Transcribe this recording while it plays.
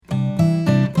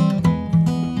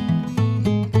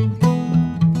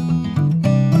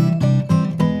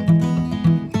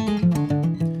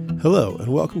Hello,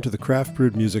 and welcome to the Craft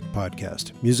Brewed Music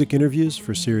Podcast, music interviews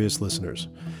for serious listeners.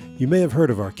 You may have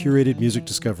heard of our curated music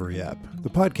discovery app.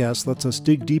 The podcast lets us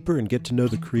dig deeper and get to know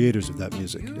the creators of that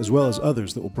music, as well as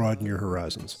others that will broaden your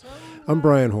horizons. I'm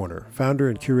Brian Horner, founder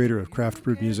and curator of Craft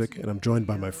Brewed Music, and I'm joined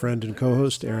by my friend and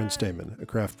co-host Aaron Stamen, a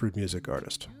Craft Brewed Music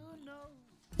artist.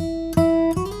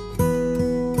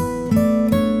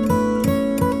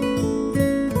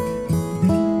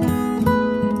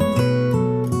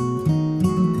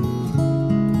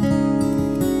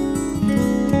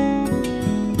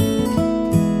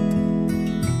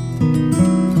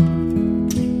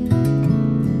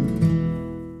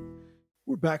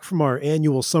 Back from our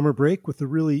annual summer break with a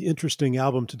really interesting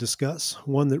album to discuss,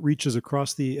 one that reaches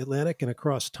across the Atlantic and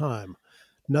across time.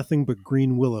 Nothing But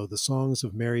Green Willow, the songs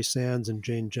of Mary Sands and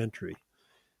Jane Gentry.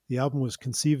 The album was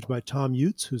conceived by Thomm,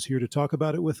 who's here to talk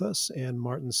about it with us, and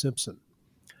Martin Simpson.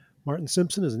 Martin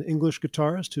Simpson is an English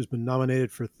guitarist who's been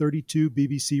nominated for 32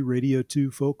 BBC Radio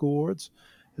 2 Folk Awards,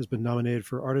 has been nominated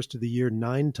for Artist of the Year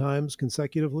 9 times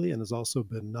consecutively, and has also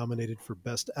been nominated for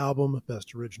Best Album,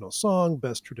 Best Original Song,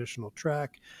 Best Traditional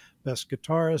Track, Best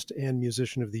Guitarist, and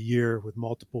Musician of the Year with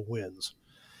multiple wins.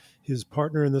 His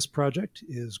partner in this project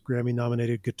is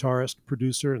Grammy-nominated guitarist,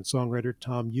 producer, and songwriter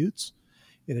Thomm Jutz.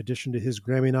 In addition to his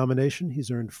Grammy nomination,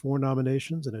 he's earned 4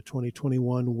 nominations and a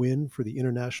 2021 win for the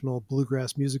International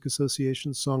Bluegrass Music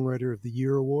Association's Songwriter of the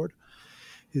Year Award.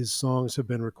 His songs have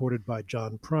been recorded by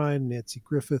John Prine, Nancy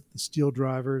Griffith, the Steel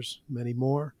Drivers, many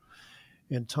more.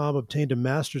 And Thomm obtained a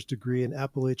master's degree in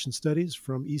Appalachian Studies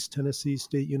from East Tennessee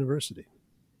State University.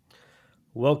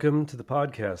 Welcome to the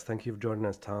podcast. Thank you for joining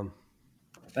us, Thomm.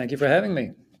 Thank you for having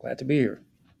me. Glad to be here.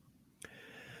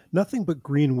 Nothing But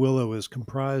Green Willow is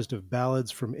comprised of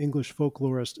ballads from English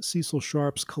folklorist Cecil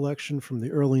Sharp's collection from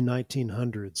the early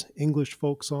 1900s, English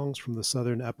folk songs from the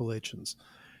Southern Appalachians.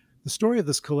 The story of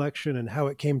this collection and how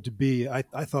it came to be, I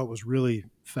thought was really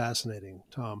fascinating,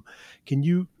 Thomm. Can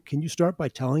you start by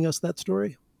telling us that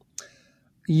story?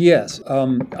 Yes.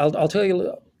 I'll tell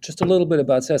you just a little bit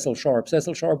about Cecil Sharp.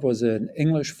 Cecil Sharp was an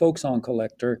English folk song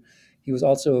collector. He was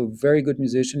also a very good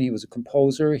musician. He was a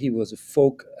composer. He was a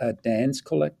folk dance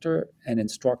collector and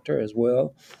instructor as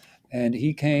well. And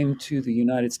he came to the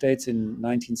United States in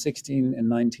 1916 and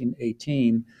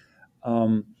 1918.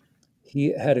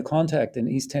 He had a contact in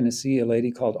East Tennessee, a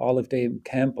lady called Olive Day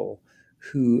Campbell,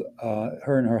 who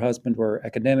her and her husband were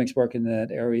academics working in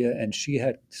that area, and she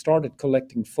had started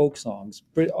collecting folk songs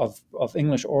of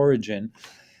English origin.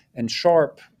 And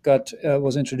Sharp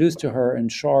was introduced to her,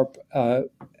 and Sharp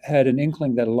had an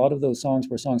inkling that a lot of those songs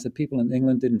were songs that people in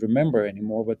England didn't remember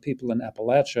anymore, but people in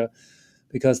Appalachia,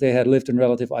 because they had lived in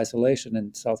relative isolation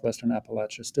in southwestern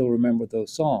Appalachia, still remembered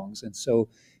those songs. And so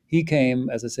he came,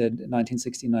 as I said, in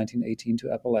 1916, 1918 to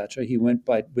Appalachia. He went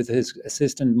with his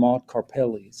assistant, Maud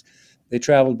Carpellis. They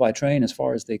traveled by train as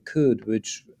far as they could,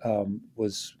 which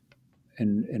was,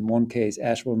 in one case,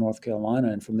 Asheville, North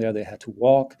Carolina. And from there, they had to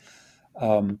walk,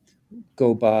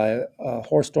 go by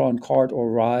horse-drawn cart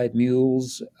or ride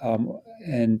mules,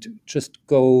 and just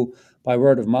go by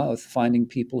word of mouth, finding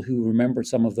people who remembered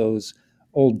some of those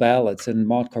old ballads. And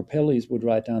Maud Carpellis would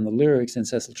write down the lyrics, and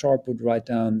Cecil Sharp would write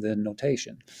down the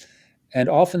notation. And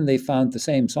often they found the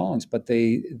same songs, but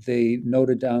they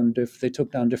noted down, they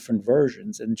took down different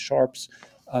versions. And Sharp's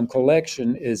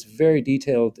collection is very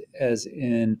detailed, as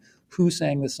in who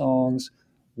sang the songs,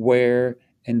 where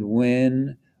and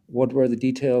when, what were the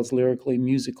details lyrically,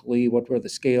 musically, what were the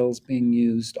scales being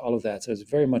used, all of that. So it's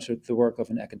very much the work of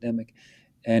an academic.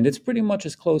 And it's pretty much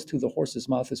as close to the horse's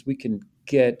mouth as we can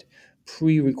get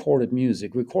pre-recorded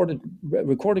music.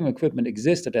 Recording equipment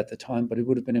existed at the time, but it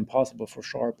would have been impossible for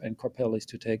Sharp and Carpellis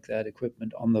to take that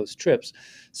equipment on those trips.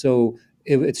 So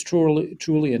it's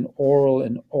truly an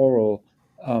oral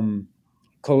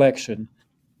collection.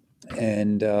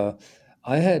 And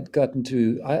I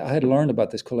had learned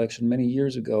about this collection many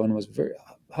years ago and was very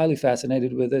highly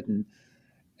fascinated with it,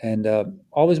 and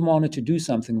always wanted to do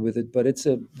something with it. But it's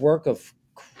a work of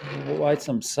quite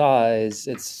some size.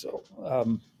 It's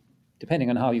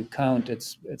depending on how you count,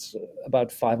 it's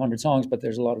about 500 songs, but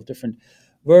there's a lot of different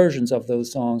versions of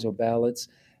those songs or ballads.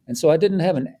 And so I didn't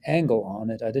have an angle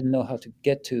on it. I didn't know how to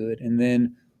get to it. And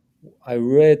then I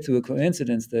read through a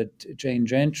coincidence that Jane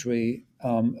Gentry,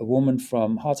 a woman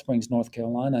from Hot Springs, North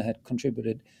Carolina, had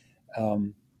contributed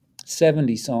about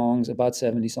 70 songs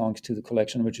to the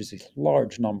collection, which is a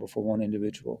large number for one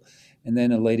individual. And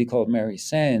then a lady called Mary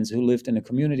Sands, who lived in a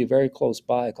community very close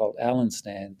by called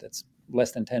Allenstand, that's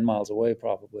less than 10 miles away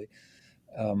probably.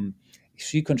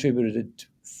 She contributed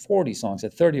 40 songs,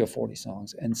 30 or 40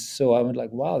 songs. And so I went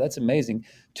like, wow, that's amazing.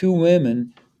 2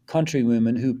 women, country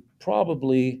women, who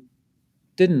probably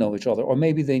didn't know each other, or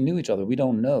maybe they knew each other. We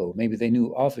don't know. Maybe they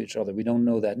knew of each other. We don't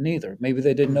know that neither. Maybe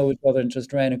they didn't know each other and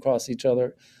just ran across each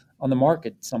other on the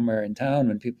market somewhere in town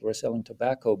when people were selling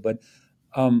tobacco. But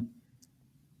um,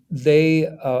 they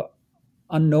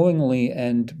unknowingly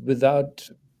and without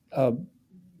uh,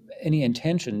 any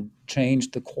intention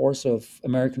changed the course of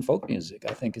American folk music.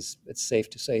 I think it's safe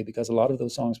to say, because a lot of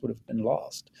those songs would have been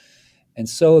lost. And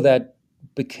so that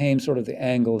became sort of the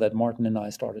angle that Martin and I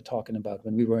started talking about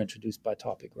when we were introduced by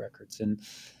Topic Records. And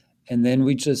then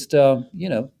we just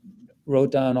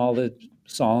wrote down all the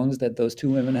songs that those two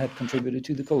women had contributed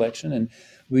to the collection, and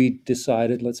we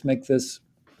decided, let's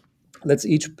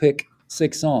each pick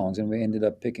 6 songs, and we ended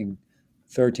up picking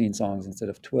 13 songs instead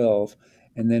of 12.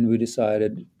 And then we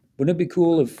decided, wouldn't it be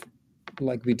cool if,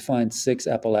 like, we'd find 6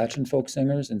 Appalachian folk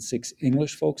singers and 6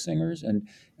 English folk singers, and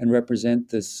represent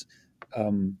this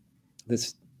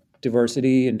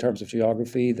diversity in terms of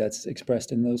geography that's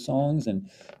expressed in those songs. And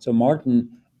so Martin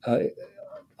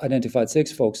identified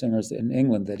 6 folk singers in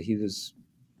England that he was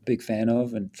a big fan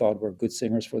of and thought were good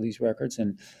singers for these records,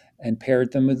 and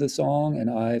paired them with the song. And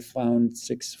I found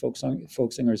 6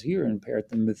 folk singers here and paired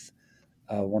them with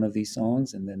one of these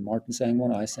songs. And then Martin sang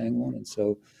one, I sang one, and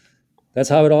so that's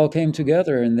how it all came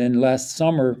together. And then last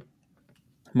summer,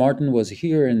 Martin was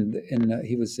here,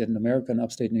 he was in America, in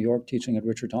upstate New York, teaching at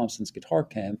Richard Thompson's guitar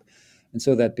camp, and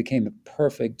so that became a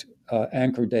perfect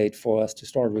anchor date for us to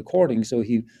start recording. So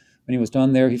when he was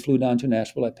done there, he flew down to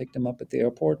Nashville. I picked him up at the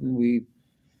airport, and we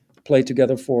played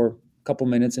together for a couple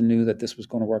minutes and knew that this was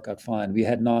going to work out fine. We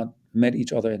had not met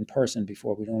each other in person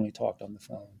before; we'd only talked on the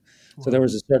phone. Wow. So there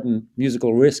was a certain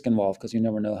musical risk involved, because you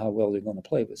never know how well you're going to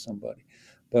play with somebody.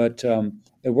 But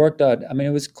it worked out. I mean,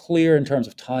 it was clear in terms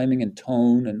of timing and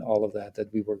tone and all of that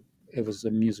it was a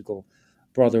musical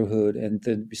brotherhood. And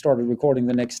then we started recording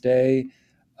the next day,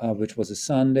 which was a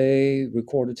Sunday,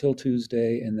 recorded till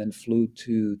Tuesday, and then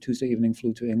Tuesday evening,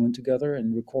 flew to England together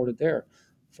and recorded there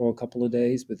for a couple of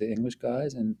days with the English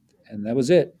guys. And that was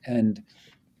it. And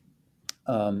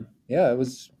it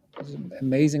was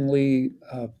amazingly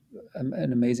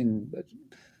an amazing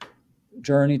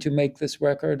journey to make this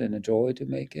record, and a joy to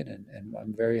make it, and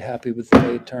I'm very happy with the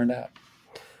way it turned out.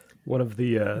 One of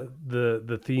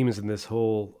the themes in this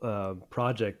whole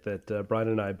project that Brian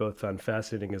and I both found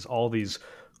fascinating is all these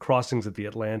crossings at the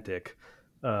Atlantic.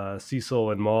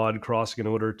 Cecil and Maud crossing in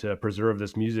order to preserve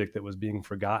this music that was being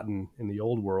forgotten in the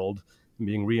old world and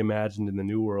being reimagined in the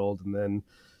new world, and then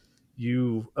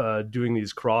you doing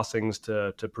these crossings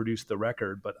to produce the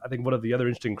record. But I think one of the other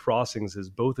interesting crossings is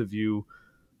both of you,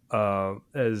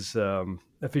 as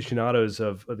aficionados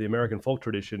of the American folk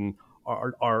tradition,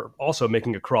 are also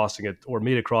making a crossing or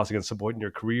made a crossing at some point in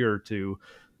your career to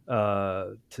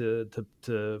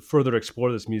further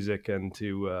explore this music and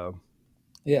to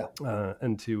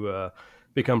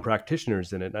become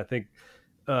practitioners in it. And I think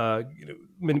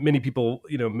many people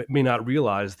may not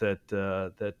realize that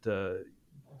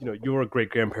your great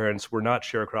grandparents were not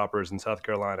sharecroppers in South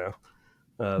Carolina,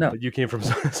 No. but you came from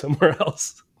somewhere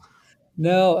else.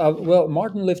 No, well,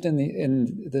 Martin lived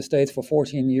in the States for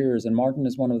 14 years, and Martin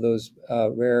is one of those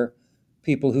rare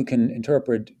people who can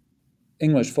interpret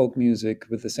English folk music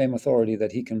with the same authority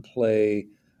that he can play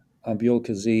buell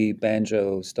kazee,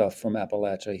 banjo stuff from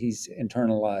Appalachia. He's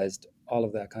internalized all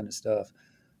of that kind of stuff.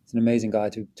 He's an amazing guy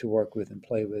to work with and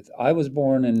play with. I was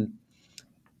born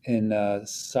in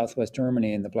southwest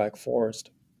Germany in the Black Forest,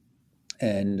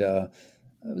 and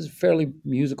it was a fairly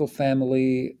musical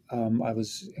family. I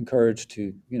was encouraged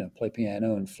to, play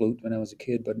piano and flute when I was a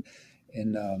kid. But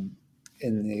in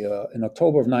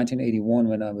October of 1981,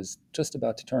 when I was just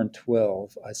about to turn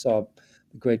 12, I saw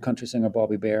the great country singer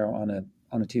Bobby Bare on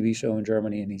a TV show in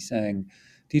Germany, and he sang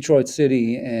Detroit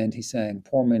City, and he sang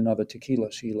 "Pour Me Another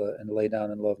Tequila, Sheila," and "Lay Down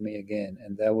and Love Me Again."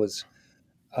 And that was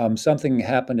something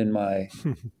happened in my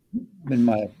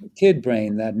kid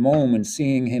brain that moment,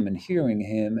 seeing him and hearing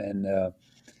him, and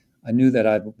I knew that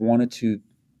I wanted to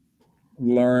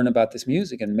learn about this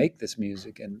music and make this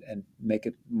music and make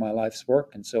it my life's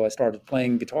work. And so I started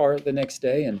playing guitar the next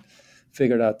day and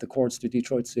figured out the chords to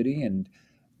Detroit City. And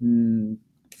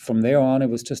from there on, it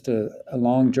was just a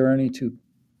long journey to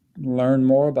learn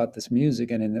more about this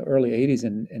music. And in the early 80s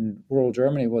in rural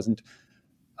Germany,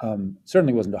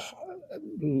 certainly wasn't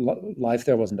life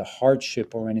there wasn't a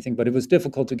hardship or anything, but it was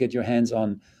difficult to get your hands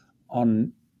on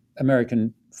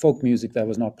American folk music that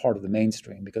was not part of the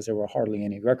mainstream, because there were hardly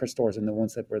any record stores, and the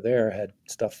ones that were there had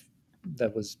stuff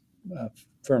that was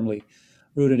firmly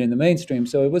rooted in the mainstream.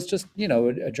 So it was just,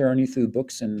 a journey through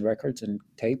books and records and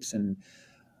tapes and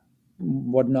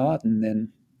whatnot. And then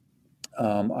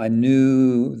I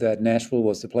knew that Nashville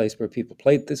was the place where people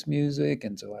played this music,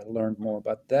 and so I learned more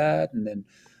about that. And then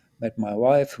met my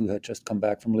wife, who had just come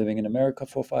back from living in America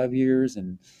for 5 years,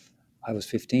 and I was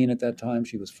 15 at that time.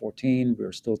 She was 14. We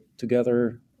were still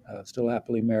together, still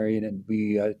happily married, and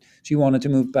she wanted to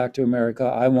move back to America.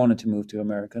 I wanted to move to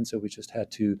America, and so we just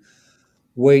had to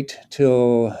wait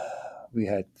till we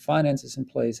had finances in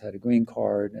place, had a green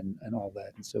card, and all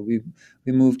that. And so we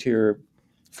moved here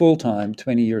full time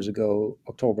 20 years ago,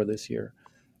 October this year,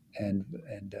 and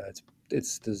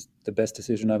it's the best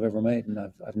decision I've ever made, and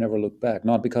I've never looked back.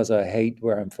 Not because I hate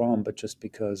where I'm from, but just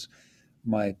because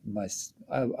I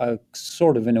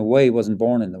sort of in a way wasn't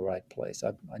born in the right place.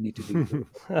 I need to be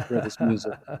where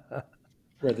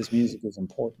this music is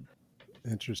important.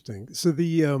 Interesting. So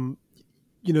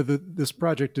this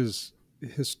project is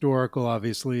historical,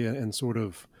 obviously, and sort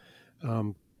of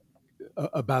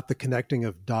about the connecting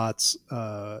of dots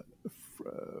that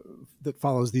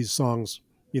follows these songs,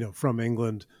 from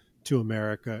England to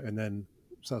America, and then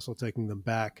Cecil taking them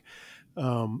back.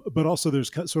 But also there's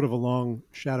sort of a long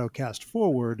shadow cast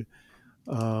forward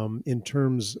in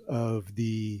terms of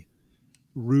the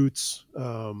roots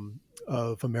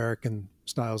of American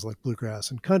styles like bluegrass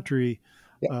and country,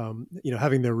 Yeah.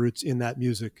 Having their roots in that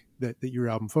music that your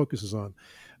album focuses on.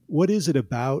 What is it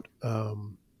about,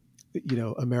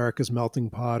 America's melting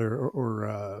pot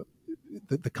or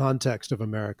the context of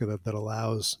America that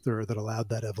allowed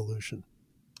that evolution?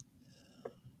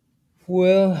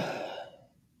 Well,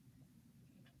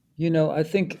 I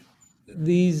think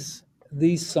these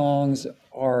songs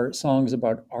are songs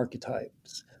about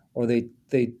archetypes, or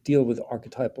they deal with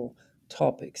archetypal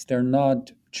topics. They're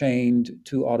not chained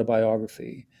to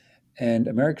autobiography, and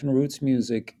American roots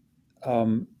music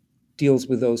deals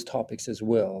with those topics as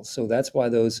well. So that's why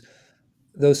those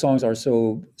songs are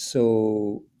so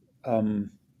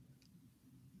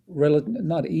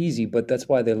not easy, but that's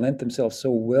why they lent themselves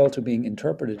so well to being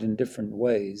interpreted in different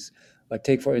ways. Like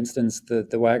take, for instance,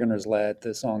 the Wagoner's Lad,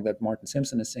 the song that Martin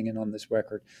Simpson is singing on this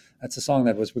record. That's a song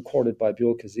that was recorded by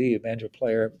Buell Kazee, a banjo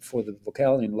player for the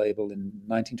Vocalion label in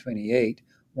 1928,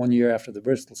 1 year after the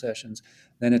Bristol sessions.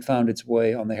 Then it found its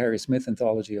way on the Harry Smith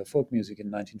anthology of folk music in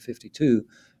 1952,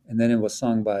 and then it was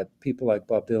sung by people like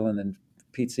Bob Dylan and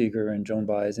Pete Seeger and Joan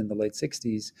Baez in the late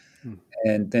 60s.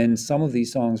 And then some of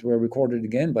these songs were recorded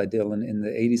again by Dylan in the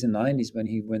 80s and 90s when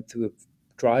he went through a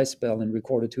dry spell and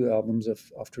recorded 2 albums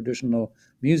of traditional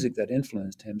music that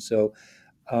influenced him. So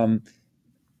I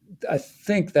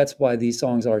think that's why these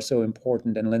songs are so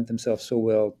important and lend themselves so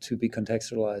well to be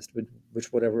contextualized with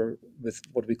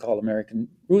what we call American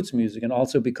roots music, and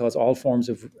also because all forms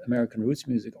of American roots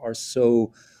music are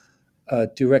so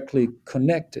directly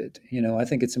connected. I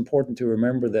think it's important to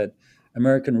remember that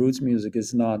American roots music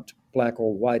is not black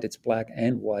or white; it's black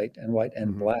and white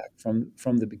and black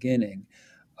from the beginning.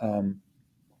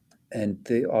 And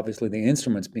obviously the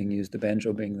instruments being used, the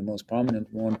banjo being the most prominent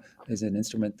one, is an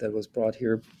instrument that was brought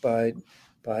here by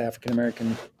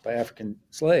African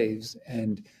slaves,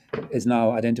 and is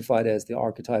now identified as the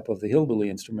archetype of the hillbilly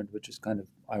instrument, which is kind of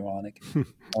ironic.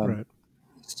 Right.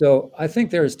 So I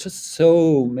think there's just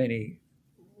so many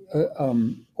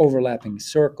overlapping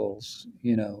circles,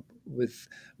 with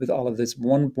all of this.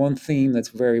 One theme that's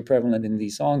very prevalent in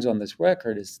these songs on this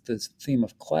record is this theme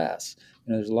of class.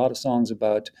 There's a lot of songs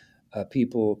about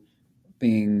people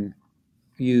being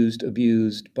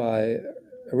abused by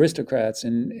aristocrats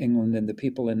in England, and the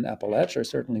people in Appalachia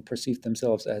certainly perceived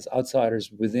themselves as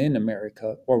outsiders within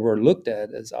America, or were looked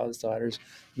at as outsiders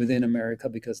within America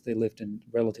because they lived in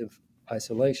relative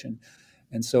isolation.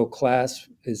 And so class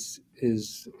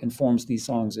informs these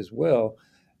songs as well.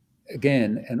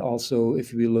 Again, and also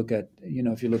if you look at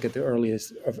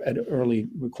the early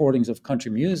recordings of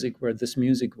country music, where this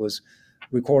music was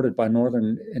recorded by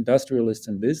northern industrialists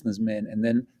and businessmen and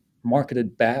then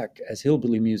marketed back as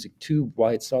hillbilly music to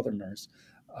white Southerners,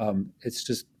 it's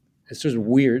just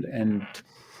weird and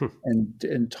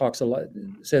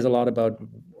says a lot about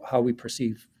how we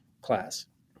perceive class.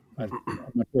 I'm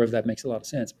not sure if that makes a lot of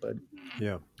sense, but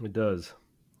yeah, it does.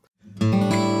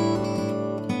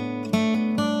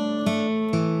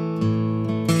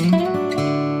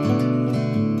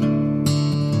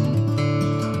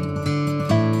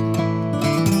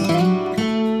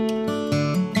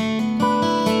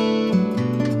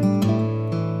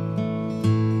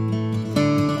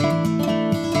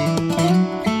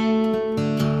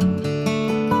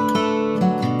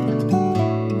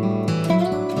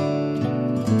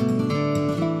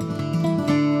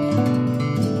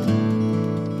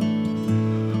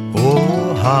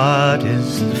 Hard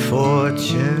is the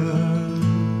fortune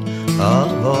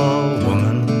of all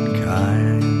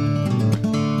womankind.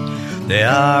 They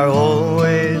are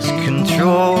always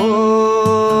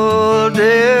controlled,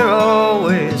 they're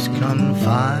always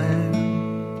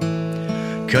confined,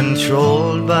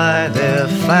 controlled by their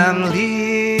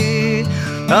family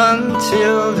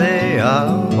until they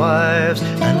are wives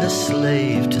and a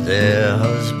slave to their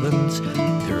husbands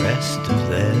the rest of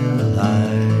their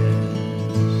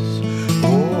lives.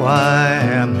 Oh, I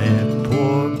am a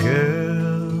poor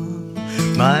girl,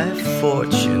 my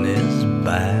fortune is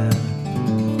bad.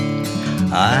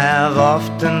 I have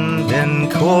often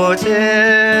been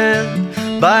courted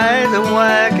by the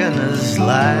wagoner's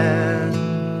lad.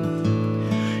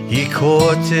 He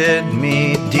courted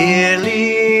me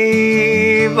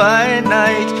dearly by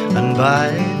night and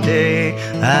by day,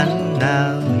 and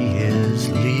now he is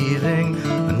leaving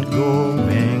and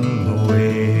going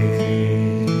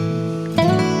away.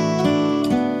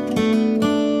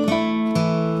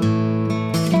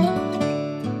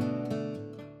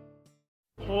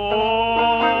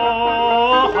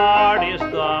 Oh, hard is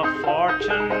the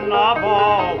fortune of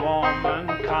all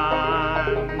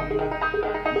womankind.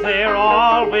 They're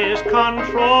always controlled,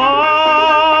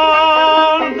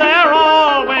 they're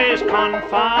always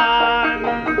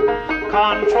confined,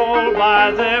 controlled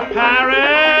by their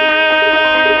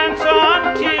parents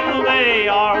until they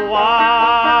are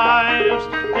wives,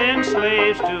 then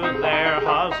slaves to their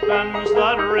husbands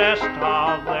the rest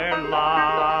of their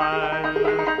lives.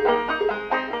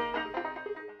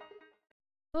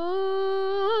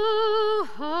 Oh,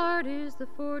 hard is the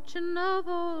fortune of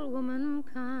all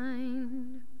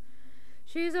womankind.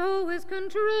 She's always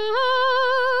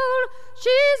controlled,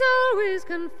 she's always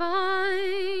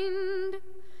confined,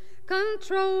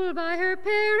 controlled by her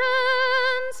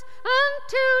parents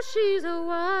until she's a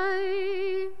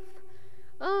wife,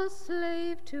 a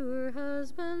slave to her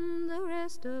husband the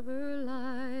rest of her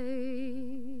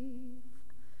life.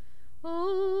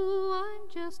 Oh, I'm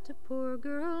just a poor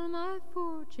girl, my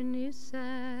fortune is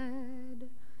sad.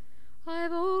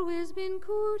 I've always been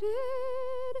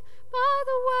courted by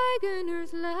the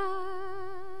wagoner's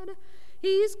lad.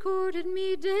 He's courted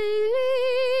me daily,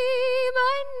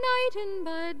 by night and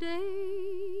by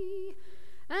day,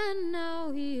 and now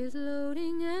he is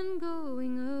loading and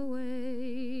going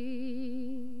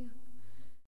away.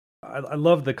 I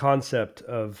love the concept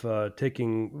of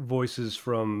taking voices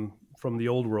from the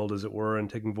old world, as it were, and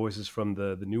taking voices from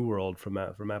the new world, from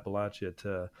Appalachia,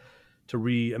 to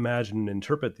reimagine and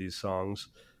interpret these songs.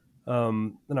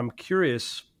 And I'm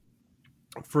curious,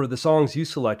 for the songs you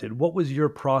selected, what was your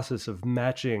process of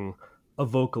matching a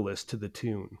vocalist to the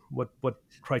tune? What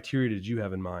criteria did you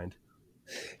have in mind?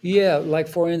 Yeah, like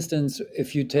for instance,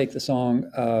 if you take the song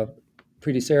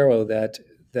Pretty Sarah that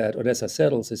Odessa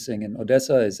Settles is singing.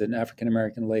 Odessa is an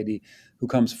African-American lady who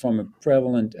comes from a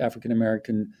prevalent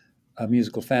African-American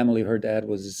musical family. Her dad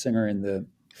was a singer in the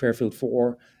Fairfield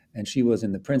Four, and she was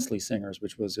in the Princely Singers,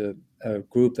 which was a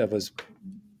group that was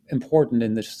important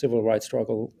in the civil rights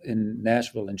struggle in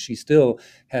Nashville. And she still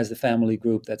has the family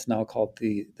group that's now called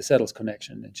the Settles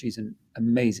Connection. And she's an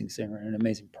amazing singer and an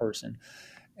amazing person.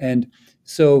 And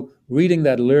so reading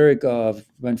that lyric of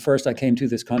when first I came to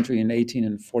this country in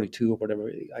 1842 or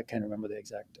whatever, I can't remember the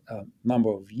exact number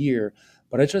of year,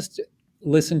 but I just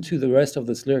listened to the rest of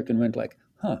this lyric and went like,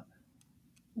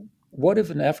 what if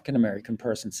an African-American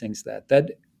person sings that?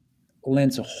 That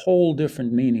lends a whole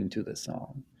different meaning to the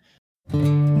song.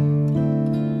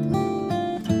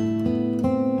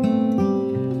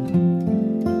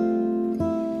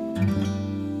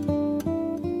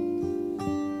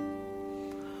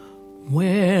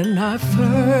 When I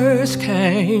first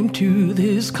came to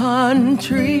this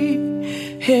country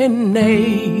in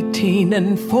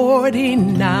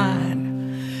 1849,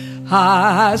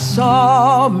 I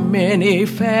saw many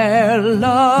fair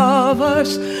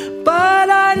lovers, but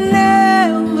I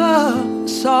never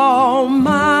saw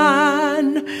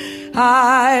mine.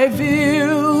 I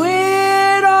view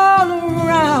it all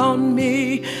around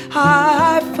me.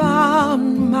 I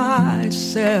found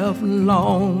myself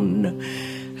alone,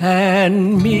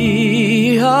 and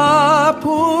me a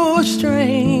poor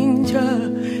stranger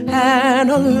and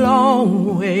a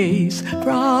long ways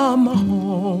from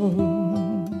home.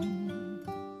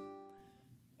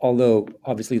 Although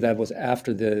obviously that was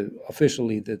after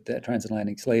officially the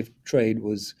transatlantic slave trade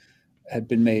had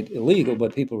been made illegal,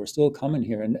 but people were still coming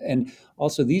here. And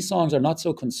also these songs are not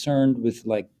so concerned with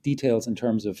like details in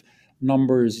terms of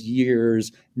numbers,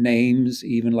 years, names.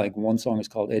 Even like one song is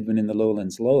called Edwin in the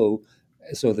Lowlands Low.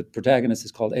 So the protagonist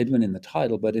is called Edwin in the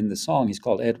title, but in the song he's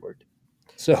called Edward.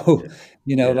 So,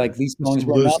 like these songs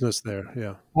were looseness there.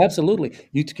 Yeah, absolutely.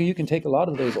 You can take a lot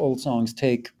of those old songs,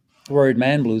 take Worried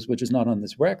Man Blues, which is not on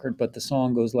this record, but the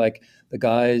song goes like, the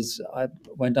guys, I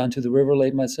went down to the river,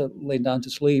 laid down to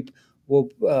sleep,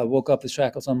 woke up with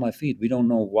shackles on my feet. We don't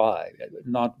know why.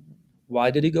 Not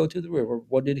why did he go to the river?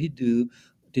 What did he do?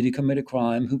 Did he commit a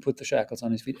crime? Who put the shackles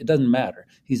on his feet? It doesn't matter.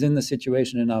 He's in the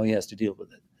situation and now he has to deal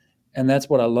with it. And that's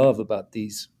what I love about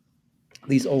these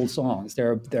old songs.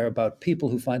 They're about people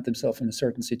who find themselves in a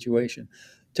certain situation,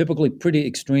 typically pretty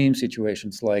extreme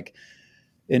situations, like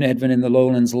in Edwin in the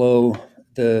Lowlands Low,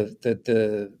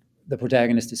 the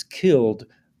protagonist is killed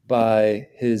by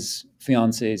his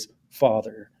fiance's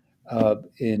father.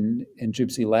 In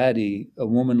Gypsy Laddie, a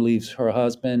woman leaves her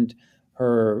husband,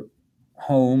 her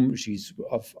home. She's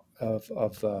of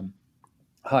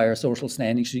higher social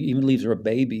standing. She even leaves her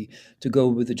baby to go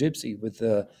with a gypsy, with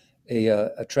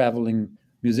a traveling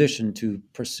musician to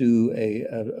pursue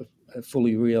a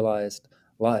fully realized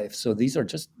life. So these are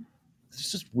just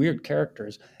it's just weird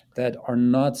characters that are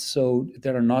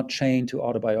not chained to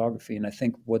autobiography. And I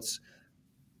think what's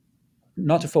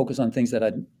not to focus on things that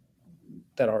I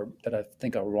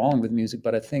think are wrong with music,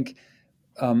 but I think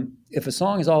if a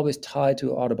song is always tied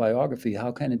to autobiography,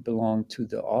 how can it belong to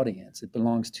the audience? It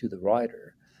belongs to the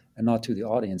writer and not to the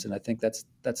audience. And I think that's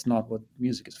not what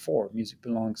music is for. Music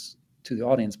belongs to the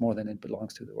audience more than it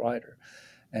belongs to the writer.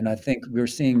 And I think we're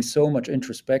seeing so much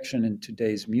introspection in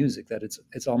today's music that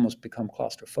it's almost become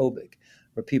claustrophobic,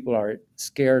 where people are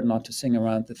scared not to sing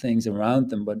around the things around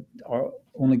them, but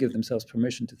only give themselves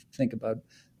permission to think about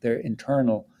their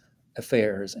internal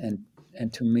affairs. And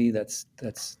to me, that's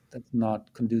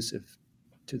not conducive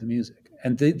to the music.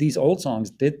 And these old songs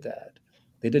did that.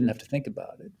 They didn't have to think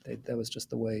about it. That was just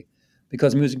the way,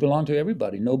 because music belonged to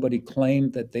everybody. Nobody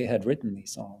claimed that they had written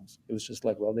these songs. It was just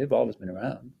like, well, they've always been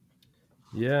around.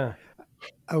 Yeah.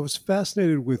 I was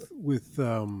fascinated with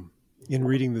in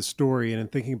reading the story and in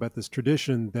thinking about this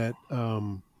tradition that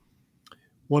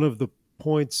one of the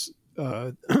points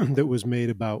that was made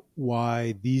about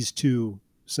why these two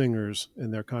singers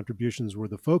and their contributions were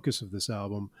the focus of this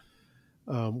album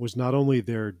was not only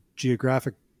their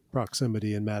geographic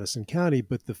proximity in Madison County,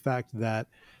 but the fact that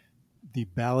the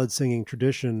ballad singing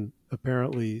tradition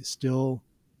apparently still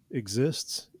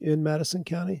exists in Madison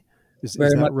County. Is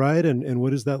that right? And what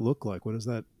does that look like? What is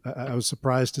that? I was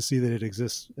surprised to see that it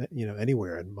exists,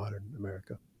 anywhere in modern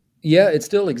America. Yeah, it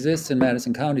still exists in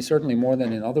Madison County, certainly more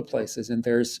than in other places. And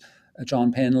there's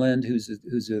John Penland, who's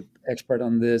an expert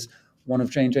on this. One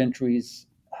of Jane Gentry's,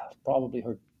 probably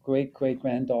her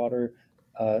great-great-granddaughter,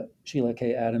 Sheila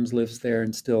K. Adams, lives there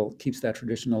and still keeps that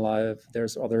tradition alive.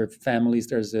 There's other families.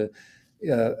 There's a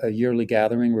yearly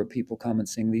gathering where people come and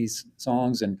sing these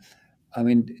songs. And I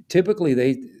mean, typically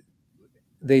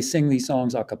they sing these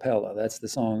songs a cappella. That's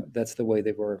the way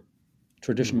they were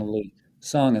traditionally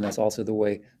sung, and that's also the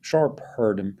way Sharp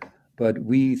heard them. But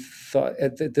we thought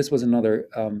this was another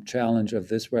challenge of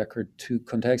this record, to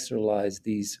contextualize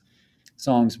these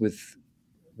songs with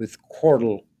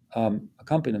chordal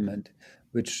accompaniment,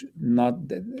 which not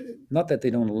that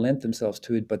they don't lend themselves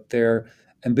to it, but they're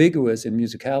ambiguous in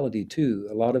musicality too.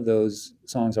 A lot of those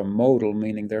songs are modal,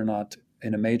 meaning they're not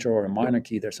in a major or a minor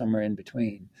key; they're somewhere in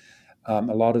between. A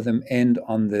lot of them end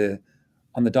on the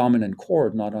dominant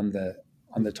chord, not on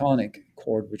the tonic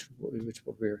chord, which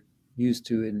what we're used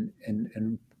to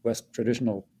in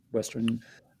traditional Western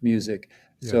music.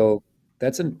 Yeah. So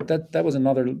that was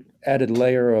another added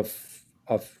layer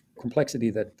of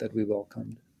complexity that we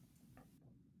welcomed.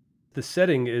 The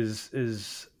setting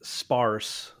is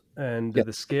sparse, and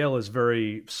the scale is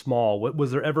very small.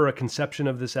 Was there ever a conception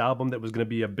of this album that was going to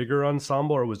be a bigger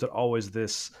ensemble, or was it always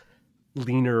this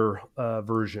leaner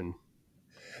version?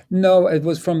 No, it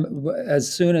was from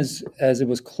as soon as it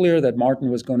was clear that Martin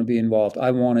was going to be involved.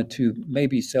 I wanted to,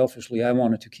 maybe selfishly,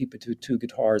 keep it to two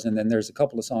guitars, and then there's a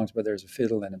couple of songs where there's a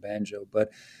fiddle and a banjo.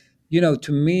 But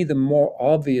to me, the more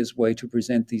obvious way to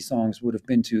present these songs would have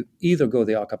been to either go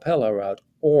the a cappella route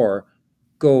or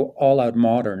go all out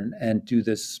modern and do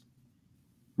this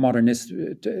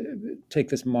take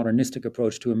this modernistic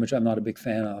approach to it, which I'm not a big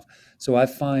fan of. So I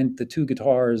find the two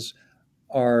guitars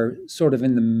are sort of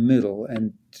in the middle,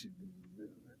 and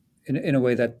in a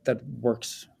way that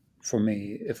works for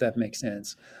me, if that makes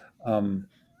sense. I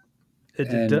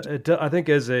think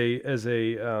as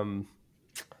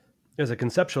a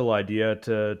conceptual idea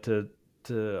to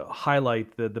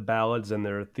highlight the ballads and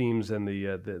their themes and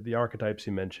the archetypes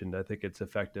you mentioned, I think it's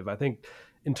effective. I think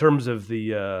in terms of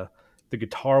the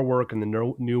guitar work and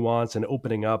the nuance and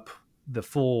opening up the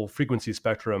full frequency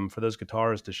spectrum for those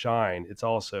guitars to shine, it's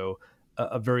also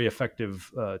a very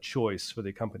effective choice for the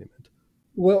accompaniment.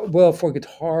 Well, for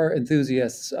guitar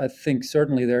enthusiasts, I think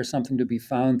certainly there's something to be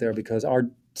found there, because our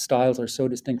styles are so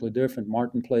distinctly different.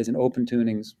 Martin plays in open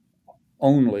tunings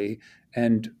only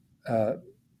and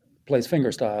plays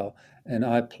fingerstyle, and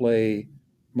I play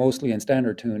mostly in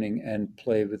standard tuning and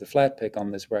play with the flat pick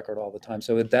on this record all the time.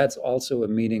 So that's also a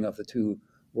meeting of the two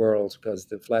worlds, because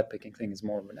the flat picking thing is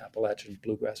more of an Appalachian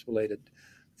bluegrass related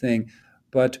thing.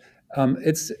 But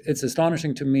it's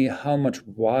astonishing to me how much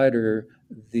wider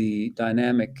the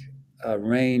dynamic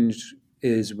range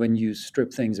is when you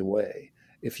strip things away.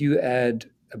 If you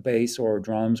add a bass or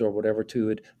drums or whatever to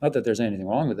it, not that there's anything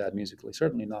wrong with that musically,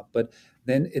 certainly not, but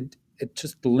then it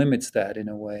just limits that in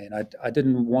a way. And I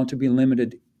didn't want to be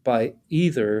limited by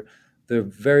either the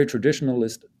very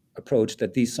traditionalist approach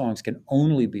that these songs can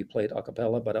only be played a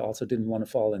cappella, but I also didn't want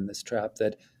to fall in this trap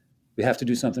that we have to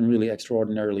do something really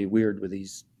extraordinarily weird with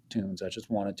these tunes. I just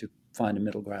wanted to find a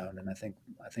middle ground, and I think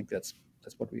that's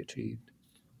what we achieved.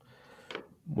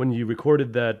 When you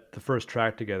recorded the first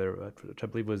track together, which I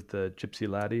believe was the Gypsy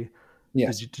Laddie,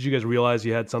 yes, did you guys realize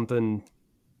you had something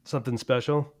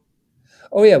special?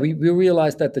 Oh yeah, we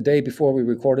realized that the day before we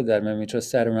recorded that, when we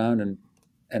just sat around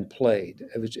and played.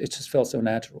 It just felt so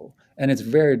natural, and it's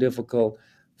very difficult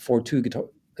for two guitar.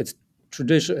 It's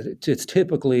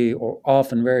typically or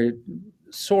often very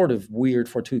sort of weird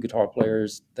for two guitar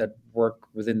players that work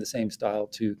within the same style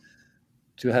to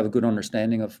have a good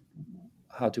understanding of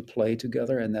how to play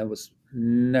together, and there was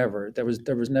never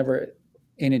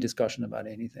any discussion about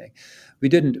anything. We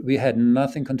had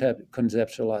nothing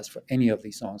conceptualized for any of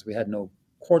these songs. We had no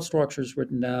chord structures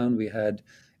written down. With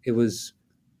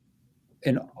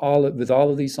all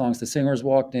of these songs, the singers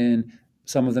walked in.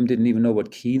 Some of them didn't even know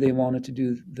what key they wanted to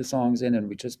do the songs in, and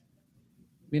we just,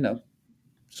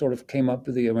 sort of came up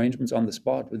with the arrangements on the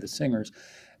spot with the singers,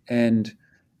 and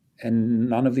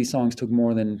none of these songs took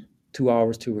more than 2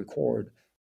 hours to record.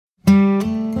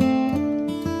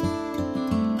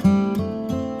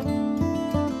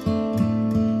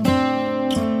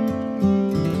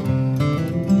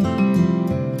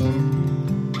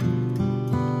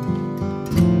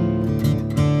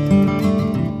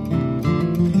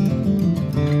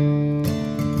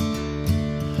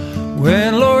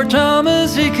 When Lord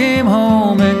Thomas he came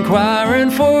home inquiring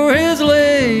for his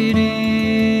lady,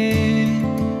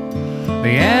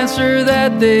 the answer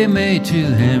that they made to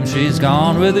him, she's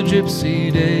gone with a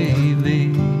gypsy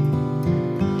Davy.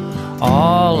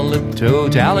 All a lip-toe,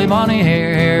 tally bonny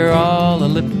hair, all a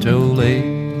lip-toe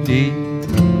lady.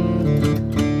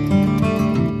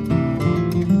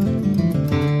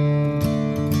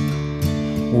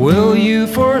 Will you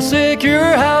forsake your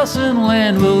house and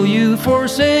land? Will you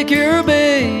forsake your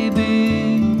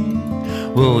baby?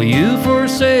 Will you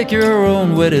forsake your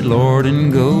own wedded lord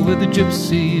and go with the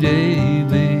gypsy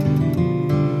Davy?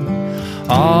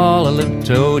 All a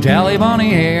lip-toe, tally bonny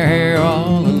hair,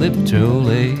 all a lip-toe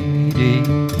lady.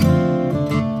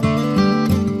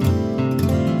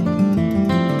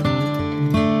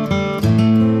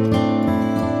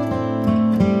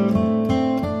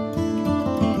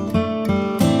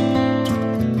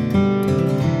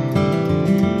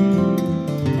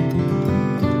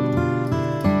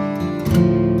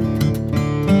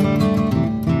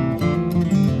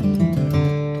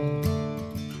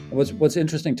 What's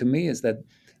interesting to me is that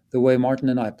the way Martin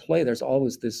and I play, there's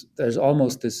almost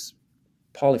this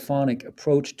polyphonic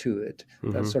approach to it,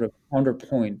 Mm-hmm. that sort of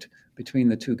counterpoint between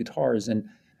the two guitars, and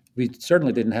we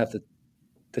certainly didn't have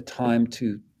the time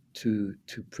to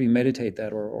premeditate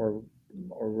that or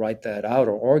write that out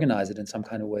or organize it in some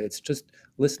kind of way. It's just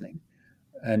listening,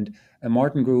 and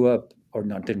Martin grew up, or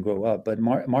not didn't grow up, but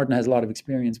Martin has a lot of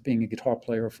experience being a guitar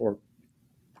player for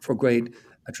great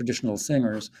traditional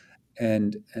singers.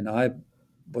 And I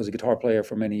was a guitar player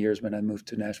for many years when I moved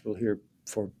to Nashville here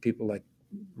for people like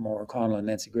Maura O'Connell and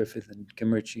Nancy Griffith and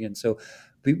Kim Ritchie. And so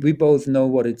we both know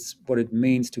what it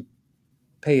means to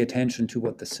pay attention to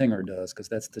what the singer does, because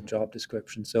that's the job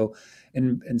description. So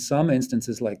in some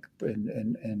instances, like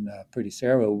in Pretty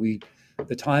Sarah,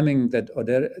 the timing that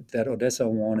Odessa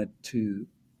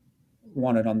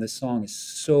wanted on this song is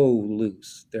so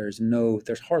loose. There's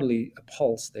hardly a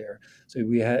pulse there. So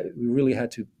we really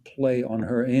had to play on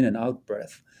her in and out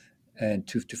breath, and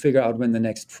to figure out when the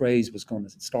next phrase was going to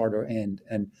start or end.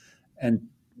 And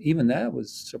even that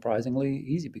was surprisingly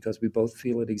easy, because we both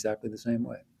feel it exactly the same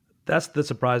way. That's the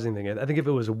surprising thing. I think if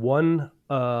it was one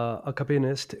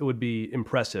accompanist, it would be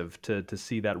impressive to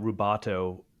see that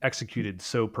rubato executed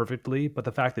so perfectly. But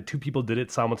the fact that two people did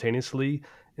it simultaneously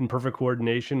in perfect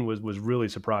coordination was really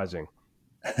surprising.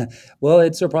 Well,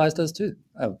 it surprised us too,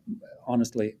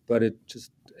 honestly. But it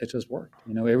just worked.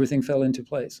 Everything fell into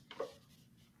place.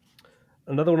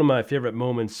 Another one of my favorite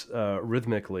moments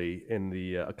rhythmically in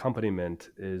the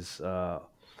accompaniment is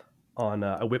on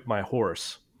 "I Whip My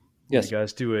Horse." Yes. You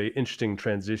guys do a interesting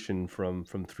transition from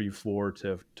 3/4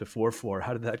 to 4/4.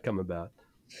 How did that come about?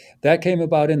 That came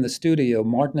about in the studio.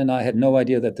 Martin and I had no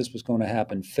idea that this was going to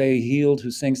happen. Faye Heald,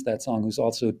 who sings that song, who's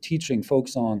also teaching folk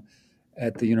song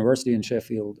at the university in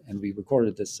Sheffield, and we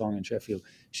recorded this song in Sheffield.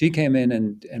 She came in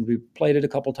and we played it a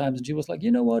couple times, and she was like,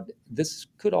 "You know what? This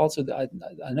could also.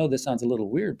 I know this sounds a little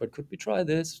weird, but could we try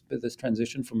this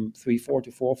transition from 3/4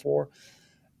 to 4/4?"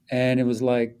 And it was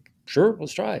like, "Sure,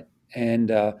 let's try it."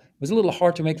 And it was a little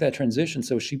hard to make that transition,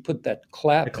 so she put that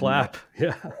clap. A clap,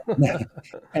 yeah.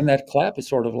 And that clap is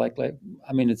sort of like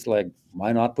I mean, it's like,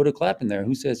 why not put a clap in there?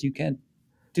 Who says you can't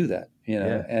do that? You know.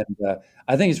 Yeah. And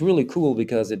I think it's really cool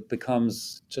because it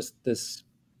becomes just this.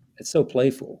 It's so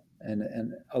playful,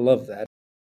 and I love that.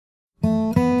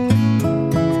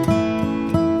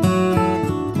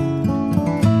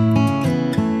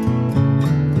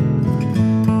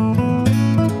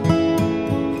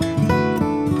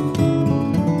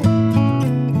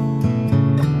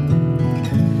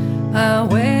 I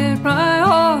whipped my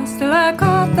horse till I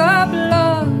caught the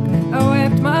blood. I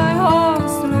whipped my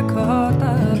horse till I caught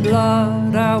the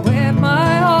blood. I whipped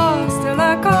my horse till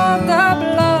I caught the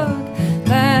blood.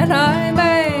 Then I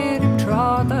made him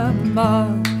draw the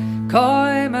mud.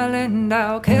 Coy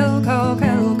Melinda, Kilco,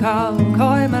 Kilco,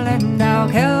 Coy Melinda,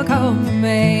 Kilco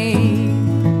me.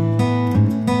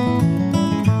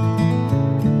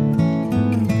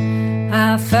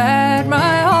 I fed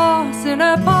my horse in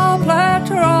a poplar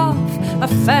trough. I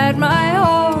fed my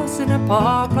horse in a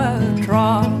poplar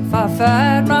trough. I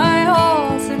fed my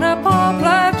horse in a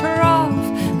poplar trough.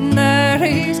 And there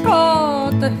he's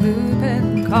caught the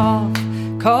whooping cough.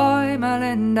 Coy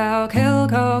Melinda,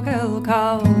 Kilco,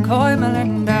 Kilco, Coy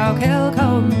Melinda,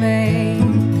 Kilco me.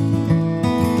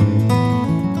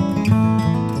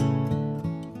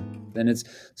 And it's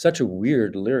such a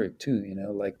weird lyric too, you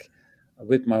know, like I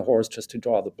whip my horse just to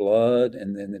draw the blood,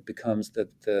 and then it becomes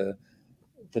that the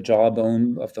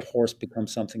jawbone of the horse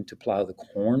becomes something to plow the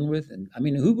corn with. And I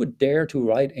mean, who would dare to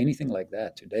write anything like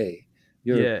that today?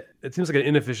 Yeah, it seems like an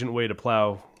inefficient way to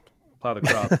plow the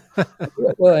crop.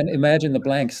 Well, and imagine the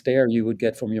blank stare you would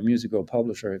get from your musical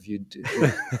publisher if you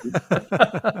deliver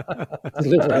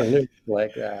a lyric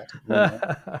like that. You know?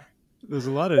 There's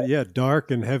a lot of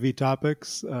dark and heavy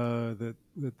topics that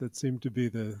seem to be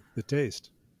the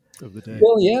taste of the day.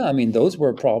 Well, yeah, I mean, those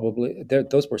were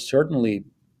certainly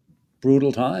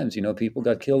brutal times. You know, people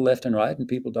got killed left and right, and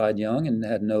people died young and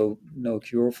had no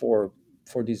cure for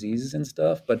diseases and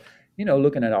stuff. But you know,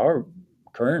 looking at our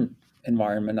current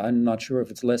environment, I'm not sure if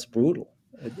it's less brutal.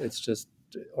 It's just,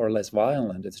 or less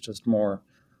violent. It's just more,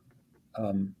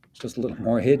 just a little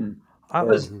more hidden.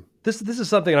 This is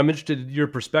something I'm interested in your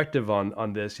perspective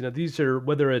on this. You know, these are,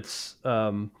 whether it's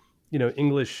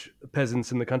English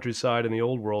peasants in the countryside in the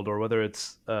old world, or whether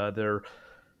it's their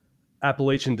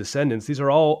Appalachian descendants. These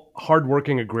are all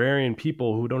hardworking agrarian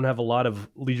people who don't have a lot of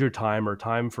leisure time or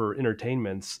time for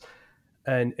entertainments,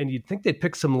 and you'd think they'd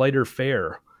pick some lighter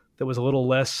fare that was a little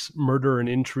less murder and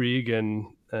intrigue and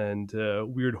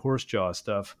weird horse jaw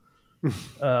stuff.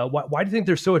 Why do you think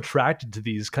they're so attracted to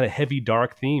these kind of heavy,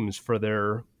 dark themes for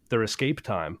their escape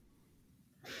time?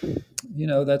 You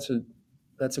know, that's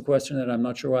a question that I'm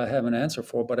not sure I have an answer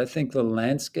for, but I think the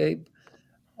landscape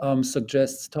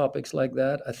suggests topics like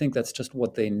that. I think that's just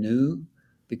what they knew,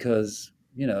 because,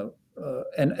 you know,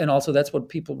 and also that's what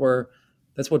people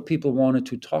wanted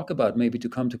to talk about, maybe to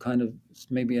come to kind of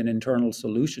maybe an internal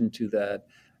solution to that.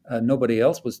 Nobody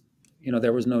else was, you know,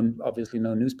 there was obviously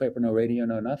no newspaper, no radio,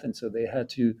 no nothing. So they had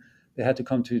to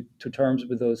come to terms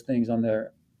with those things on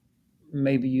their,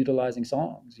 maybe utilizing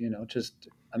songs, you know, just,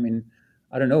 I mean,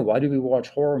 I don't know. Why do we watch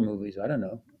horror movies? I don't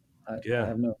know. I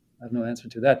have no answer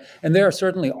to that. And there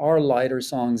certainly are lighter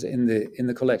songs in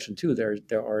the collection too. There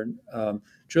are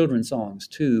children's songs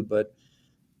too, but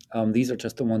these are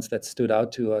just the ones that stood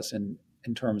out to us in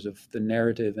terms of the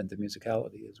narrative and the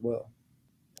musicality as well.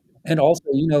 And also,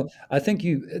 you know, I think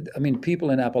people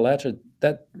in Appalachia,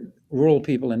 that rural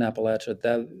people in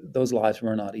Appalachia, those lives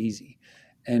were not easy.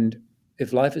 And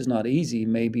if life is not easy,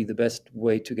 maybe the best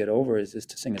way to get over is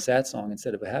to sing a sad song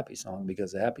instead of a happy song,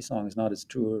 because a happy song is not as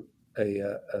true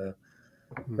a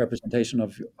representation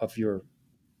of your.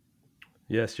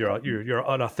 Yes, your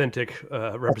unauthentic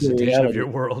representation of your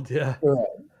world. Yeah.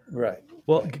 Right.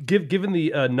 Well, given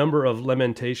the number of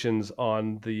lamentations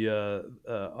on the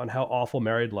on how awful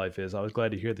married life is, I was glad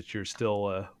to hear that you're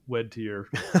still wed to your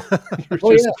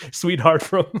sweetheart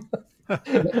from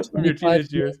your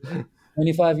teenage years.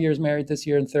 25 years married this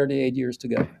year and 38 years to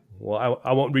go. Well,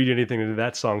 I won't read anything into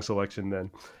that song selection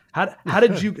then. How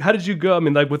did you go? I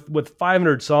mean, like with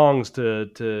 500 songs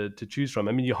to choose from.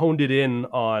 I mean, you honed it in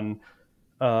on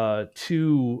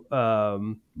two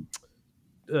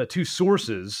two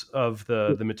sources of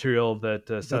the material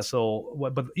that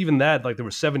Cecil. But even that, like there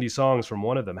were 70 songs from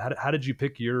one of them. How did you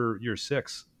pick your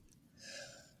six?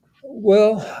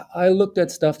 Well, I looked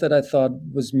at stuff that I thought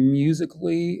was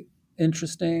musically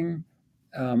interesting.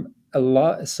 Some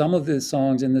of the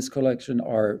songs in this collection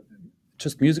are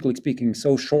just musically speaking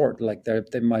so short, like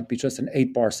they might be just an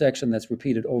 8-bar section that's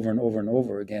repeated over and over and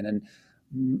over again.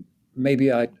 And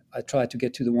maybe I tried to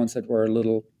get to the ones that were a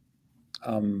little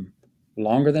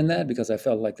longer than that because I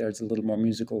felt like there's a little more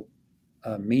musical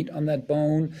meat on that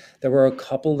bone. There were a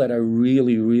couple that I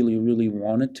really, really, really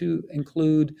wanted to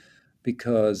include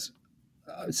because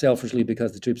selfishly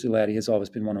because the Gypsy Laddie has always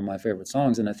been one of my favorite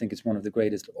songs, and I think it's one of the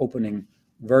greatest opening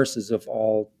verses of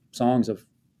all songs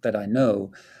that I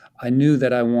know. I knew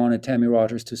that I wanted Tammy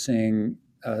Rogers to sing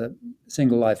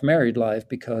Single Life, Married Life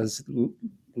because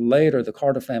later the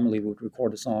Carter family would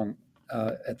record a song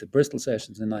at the Bristol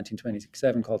Sessions in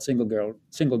 1927 called Single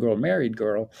Girl, Married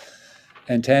Girl.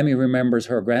 And Tammy remembers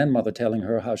her grandmother telling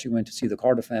her how she went to see the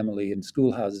Carter family in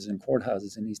schoolhouses and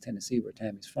courthouses in East Tennessee, where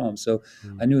Tammy's from. So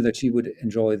I knew that she would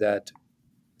enjoy that,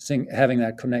 having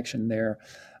that connection there.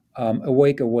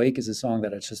 Awake, Awake is a song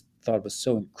that I just thought was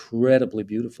so incredibly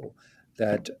beautiful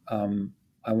that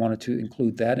I wanted to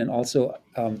include that. And also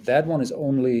that one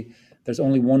there's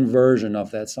only one version of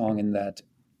that song in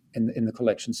the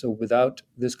collection. So without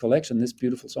this collection, this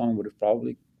beautiful song would have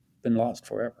probably been lost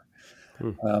forever.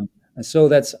 And so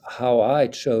that's how I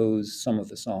chose some of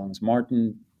the songs.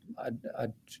 Martin,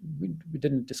 we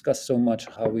didn't discuss so much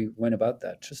how we went about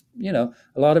that. Just, a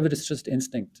lot of it is just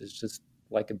instinct. It's just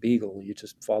like a beagle. You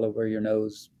just follow where your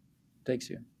nose takes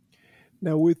you.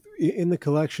 Now, in the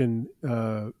collection,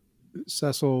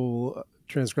 Cecil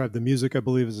transcribed the music, I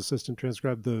believe his assistant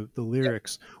transcribed the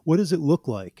lyrics. Yep. What does it look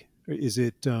like? Is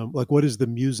it what does the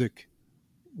music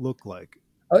look like?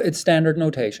 It's standard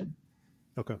notation.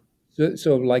 Okay.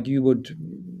 So like you would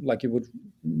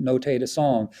notate a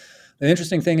song. The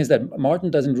interesting thing is that Martin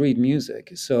doesn't read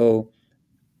music. So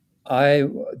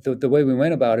the way we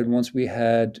went about it, once we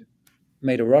had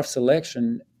made a rough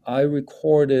selection, I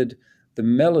recorded the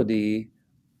melody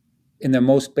in their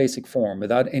most basic form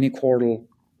without any chordal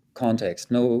context,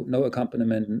 no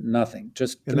accompaniment, nothing.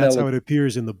 Just and that's melody. How it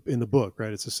appears in the book,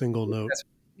 right? It's a single note.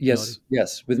 Yes,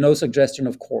 with no suggestion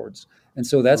of chords. And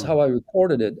so that's how I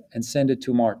recorded it and sent it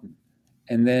to Martin.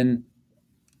 And then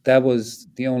that was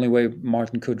the only way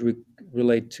Martin could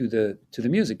relate to the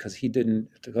music because he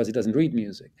doesn't read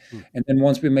music. And then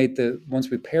once we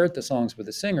paired the songs with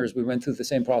the singers, we went through the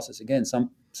same process again.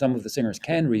 Some of the singers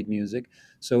can read music,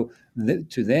 so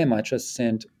to them I just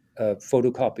sent a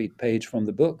photocopied page from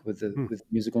the book with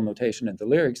musical notation and the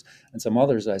lyrics, and some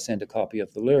others I sent a copy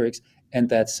of the lyrics and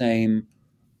that same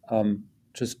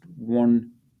just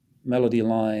one melody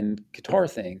line guitar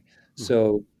thing.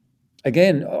 So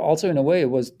again, also in a way, it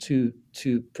was to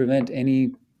prevent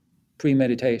any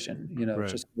premeditation. Right.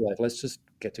 Just like let's just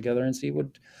get together and see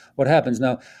what happens.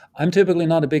 Now, I'm typically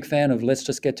not a big fan of let's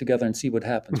just get together and see what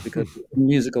happens because in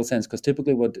musical sense, because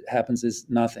typically what happens is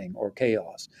nothing or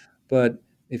chaos. But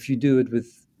if you do it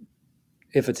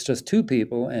if it's just two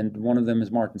people and one of them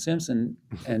is Martin Simpson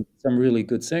and some really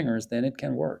good singers, then it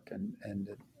can work, and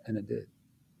it did.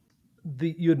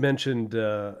 You had mentioned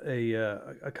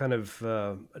a kind of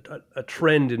a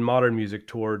trend in modern music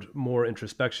toward more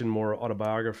introspection, more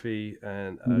autobiography,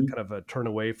 and kind of a turn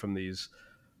away from these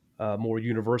more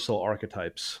universal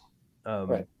archetypes.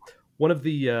 Right. One of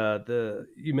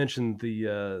you mentioned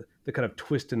the kind of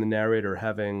twist in the narrator,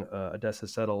 having Odessa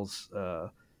Settles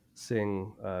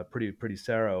sing Pretty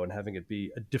Sarah and having it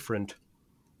be a different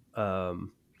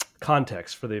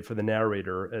context for the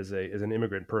narrator as an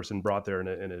immigrant person brought there in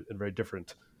a very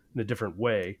different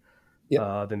way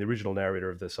than the original narrator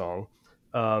of the song.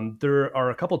 There are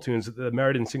a couple tunes, the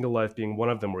Married and Single Life being one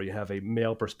of them, where you have a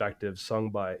male perspective sung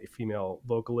by a female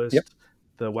vocalist. Yep.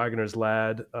 The Wagoner's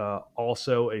Lad,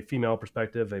 also a female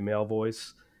perspective, a male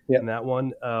voice in that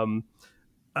one.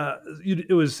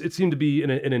 It seemed to be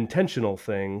an intentional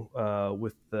thing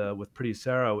with Pretty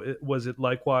Sarah. Was it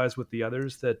likewise with the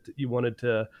others that you wanted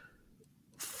to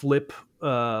flip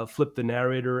the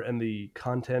narrator and the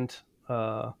content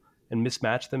and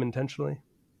mismatch them intentionally?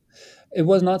 It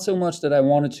was not so much that I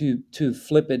wanted to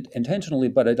flip it intentionally,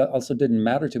 but it also didn't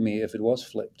matter to me if it was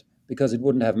flipped because it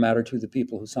wouldn't have mattered to the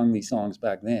people who sung these songs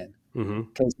back then.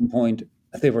 Case in point,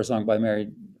 they were sung by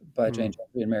Jane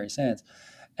Gentry and Mary Sands.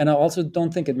 And I also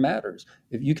don't think it matters.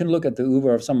 If you can look at the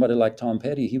oeuvre of somebody like Tom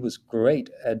Petty, he was great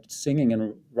at singing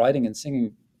and writing and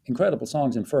singing incredible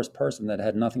songs in first person that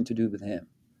had nothing to do with him.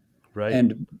 Right.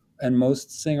 And most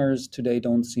singers today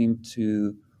don't seem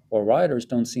to, or writers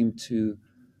don't seem to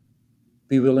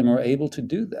be willing or able to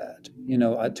do that.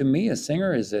 To me, a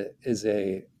singer is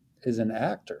an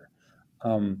actor,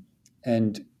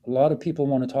 and a lot of people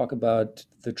want to talk about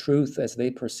the truth as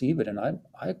they perceive it, and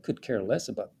I could care less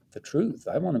about the truth.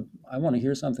 I want to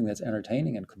hear something that's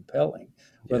entertaining and compelling,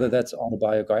 whether that's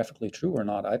autobiographically true or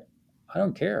not. I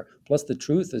don't care. Plus, the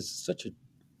truth is such a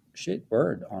shit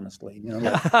word, honestly.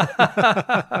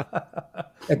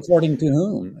 According to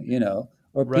whom,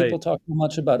 or people Right. talk too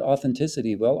much about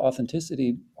authenticity. Well,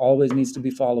 authenticity always needs to be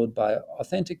followed by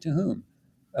authentic to whom.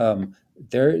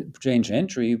 Jane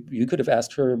Gentry, you could have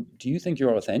asked her, "Do you think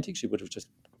you're authentic?" She would have just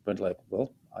been like,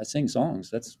 "Well, I sing songs.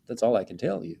 That's all I can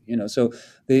tell you." So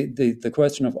the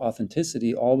question of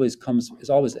authenticity is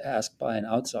always asked by an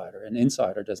outsider. An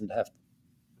insider doesn't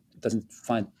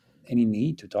find any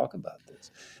need to talk about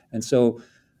this, and so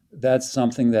that's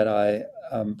something that I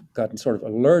gotten sort of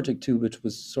allergic to, which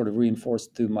was sort of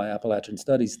reinforced through my Appalachian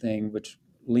Studies thing, which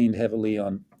leaned heavily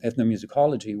on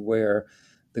ethnomusicology, where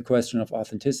the question of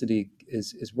authenticity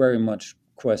is very much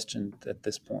questioned at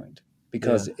this point,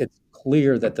 because it's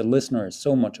clear that the listener is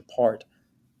so much a part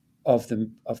of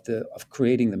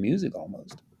creating the music,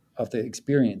 almost of the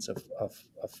experience of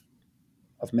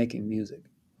making music.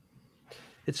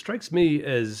 It strikes me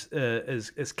as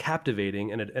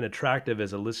captivating and attractive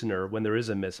as a listener when there is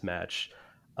a mismatch,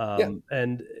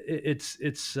 and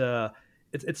it's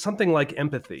something like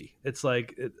empathy. It's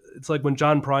like when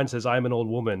John Prine says, "I'm an old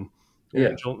woman,"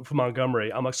 from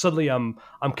Montgomery. I'm like, suddenly I'm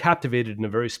captivated in a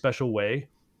very special way.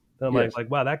 And I'm like,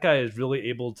 wow, that guy is really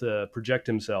able to project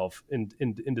himself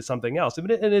into something else. I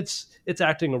mean, and it's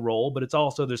acting a role, but it's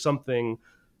also, there's something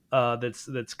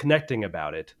that's connecting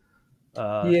about it.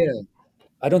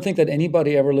 I don't think that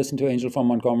anybody ever listened to Angel from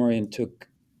Montgomery and took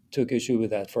issue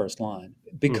with that first line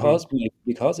because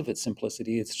of its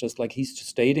simplicity. It's just like he's just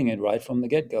stating it right from the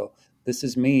get-go. This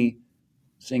is me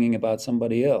singing about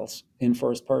somebody else in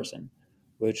first person,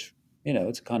 which,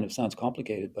 it's kind of sounds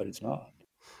complicated, but it's not.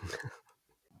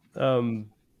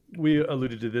 We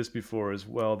alluded to this before as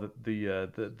well, that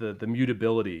the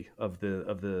mutability of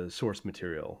the source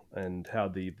material and how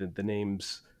the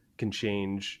names can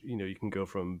change. You can go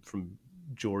from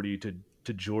Geordie to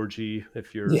Georgie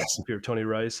if you're Tony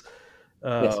Rice,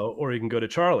 or you can go to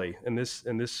Charlie in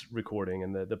this recording,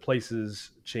 and the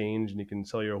places change, and you can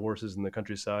sell your horses in the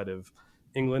countryside of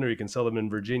England, or you can sell them in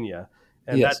Virginia.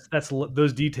 And that's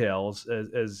those details,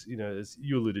 as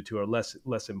you alluded to, are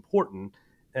less important.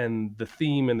 And the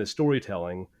theme and the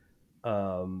storytelling,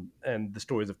 and the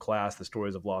stories of class, the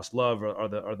stories of lost love,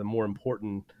 are the more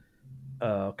important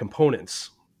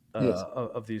components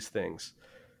of these things.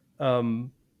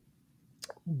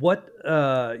 What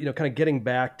kind of getting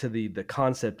back to the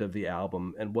concept of the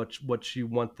album and what you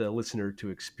want the listener to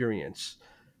experience.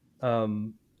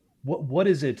 What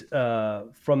is it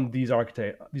from these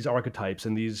archetypes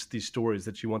and these stories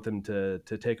that you want them to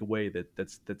take away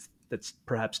that's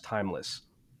perhaps timeless?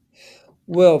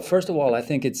 Well, first of all, I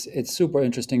think it's super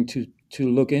interesting to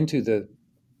look into the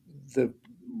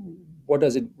what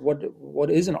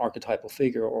is an archetypal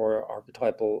figure or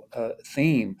archetypal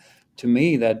theme. To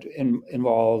me, that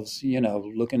involves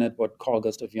looking at what Carl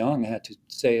Gustav Jung had to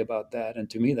say about that, and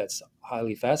to me that's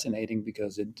highly fascinating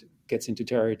because it gets into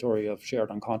territory of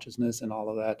shared unconsciousness and all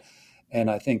of that. And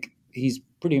I think he's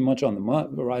pretty much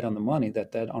right on the money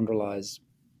that underlies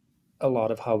a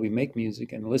lot of how we make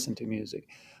music and listen to music.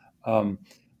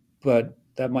 But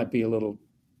that might be a little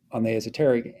on the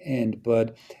esoteric end.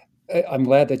 But I'm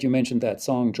glad that you mentioned that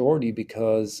song Geordie,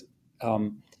 because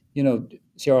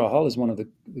Sierra Hull is one of the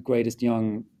greatest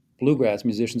young bluegrass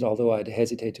musicians, although I'd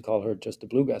hesitate to call her just a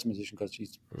bluegrass musician because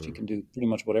she can do pretty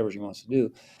much whatever she wants to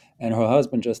do. And her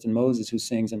husband, Justin Moses, who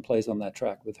sings and plays on that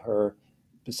track with her,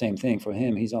 the same thing for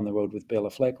him. He's on the road with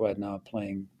Bela Fleck right now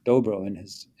playing dobro in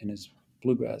his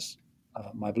bluegrass,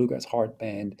 My Bluegrass Heart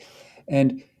band.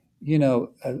 And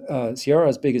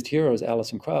Sierra's biggest hero is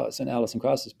Alison Krauss, and Alison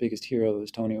Krauss's biggest hero is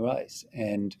Tony Rice.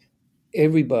 And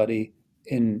everybody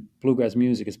in bluegrass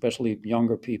music, especially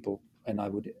younger people, and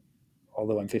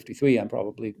although I'm 53, I'm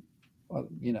probably,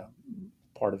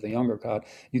 part of the younger crowd.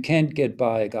 You can't get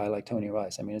by a guy like Tony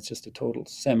Rice. I mean, it's just a total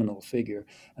seminal figure.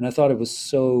 And I thought it was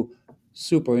so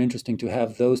super interesting to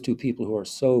have those two people who are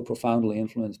so profoundly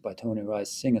influenced by Tony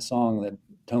Rice sing a song that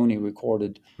Tony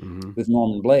recorded with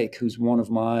Norman Blake, who's one of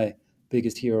my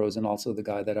biggest heroes and also the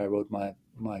guy that I wrote my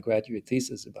graduate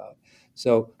thesis about.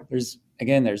 So there's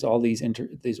all these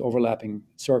overlapping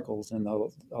circles and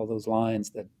all those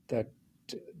lines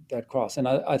that cross. And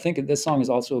I think this song is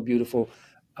also a beautiful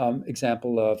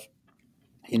example of,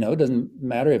 it doesn't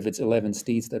matter if it's 11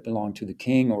 steeds that belong to the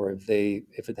king, or if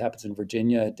it happens in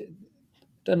Virginia, it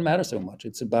doesn't matter so much.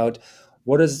 It's about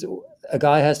a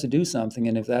guy has to do something,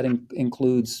 and if that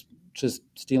includes just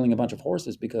stealing a bunch of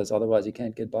horses because otherwise he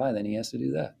can't get by, then he has to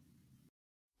do that.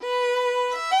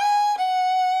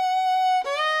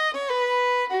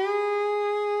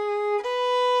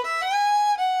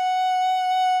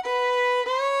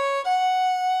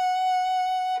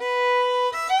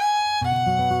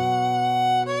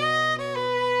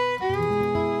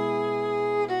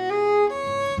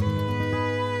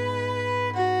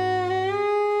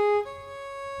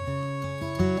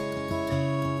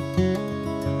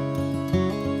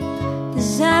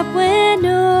 As I went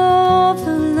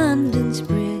over London's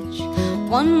bridge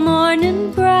one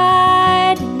morning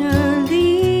bright and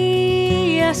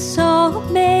early, I saw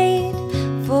a maid,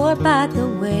 for by the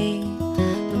way,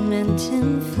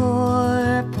 lamenting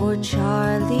for poor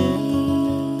Charlie.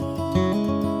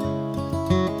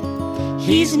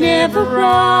 He's never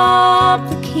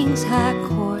robbed the king's high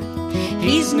court,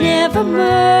 he's never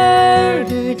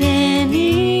murdered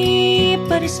any,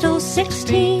 but he stole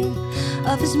 16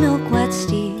 of his milk-white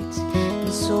steeds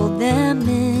and sold them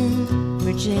in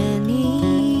Virginia.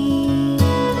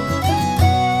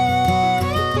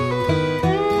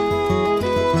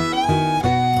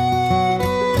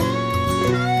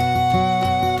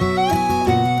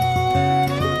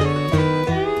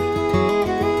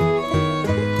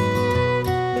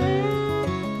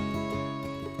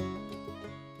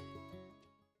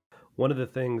 One of the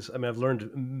things, I've learned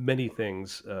many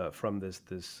things from this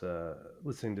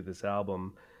listening to this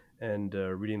album and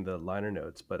reading the liner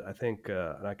notes. But I think,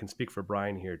 and I can speak for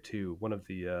Brian here too, one of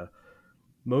the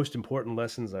most important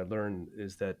lessons I learned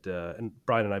is that, and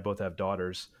Brian and I both have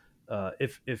daughters,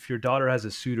 if your daughter has a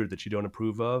suitor that you don't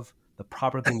approve of, the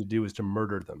proper thing to do is to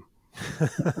murder them.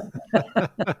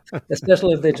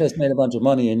 Especially if they just made a bunch of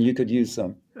money and you could use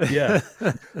some. Yeah.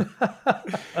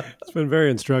 It's been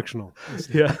very instructional.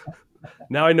 Yeah.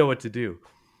 Now I know what to do,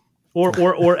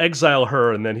 or exile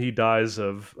her, and then he dies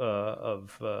of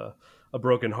a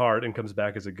broken heart and comes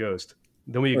back as a ghost.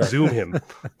 Then we exhume him.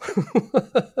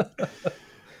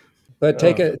 But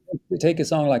take a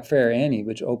song like Fair Annie,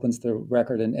 which opens the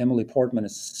record, and Emily Portman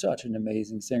is such an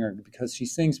amazing singer because she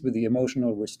sings with the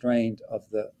emotional restraint of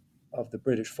the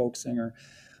British folk singer.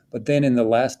 But then in the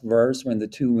last verse, when the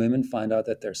two women find out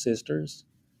that they're sisters,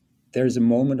 there's a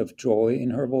moment of joy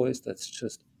in her voice that's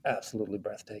just absolutely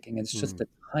breathtaking. It's just the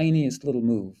tiniest little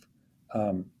move,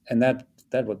 and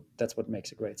that's what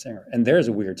makes a great singer. And there's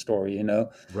a weird story,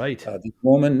 Right. The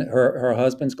woman, her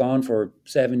husband's gone for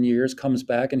 7 years, comes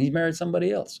back, and he married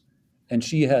somebody else, and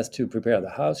she has to prepare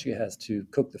the house, she has to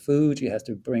cook the food, she has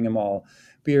to bring them all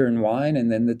beer and wine,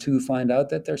 and then the two find out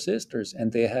that they're sisters,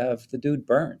 and they have the dude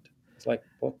burned. It's like,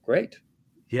 well, great.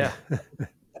 Yeah.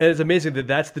 And it's amazing that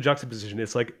that's the juxtaposition.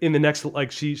 It's like in the next,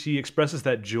 like she expresses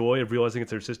that joy of realizing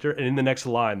it's her sister, and in the next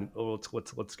line,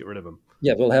 let's get rid of him.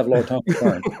 Yeah, we'll have Lord Thomm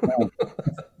burned.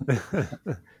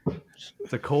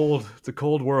 It's a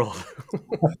cold world.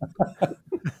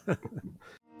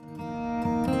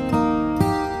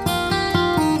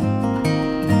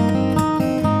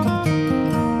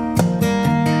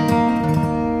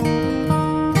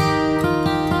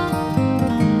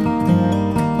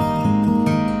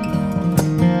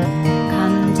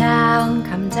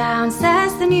 Down,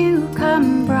 says the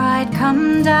newcome bride,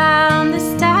 come down the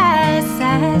stairs,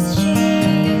 says she.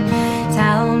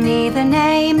 Tell me the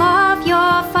name of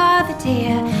your father,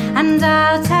 dear, and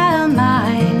I'll tell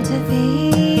mine to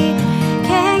thee.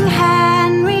 King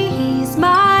Henry, he's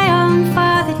my own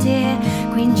father, dear.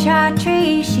 Queen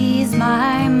Gentry, she's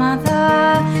my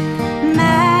mother.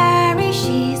 Mary,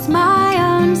 she's my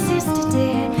own sister,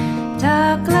 dear.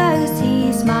 Douglas,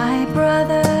 he's my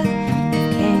brother.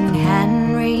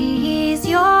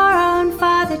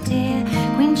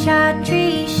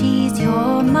 Gentry, she's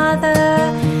your mother.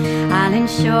 I'll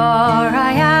ensure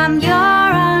I am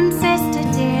your own sister,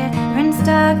 dear. Prince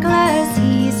Douglas,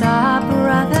 he's our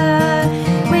brother.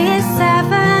 With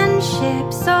 7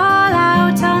 ships all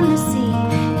out on the sea,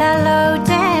 they're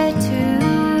loaded to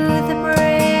the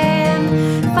brim.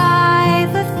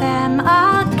 5 of them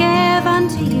I'll give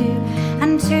unto you,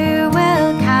 and 2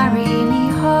 will carry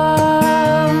me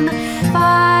home.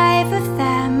 5 of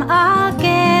them I'll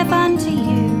give unto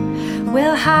you,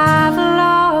 we'll have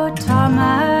Lord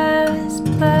Thomas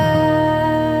burned.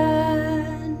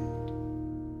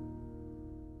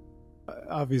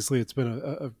 Obviously, it's been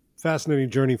a fascinating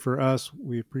journey for us.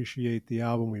 We appreciate the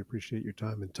album. We appreciate your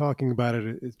time in talking about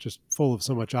it. It's just full of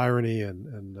so much irony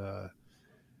and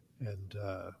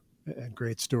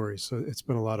great stories. So it's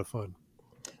been a lot of fun.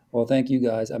 Well, thank you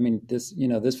guys. I mean, this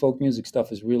folk music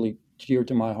stuff is really dear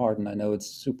to my heart, and I know it's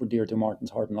super dear to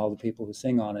Martin's heart and all the people who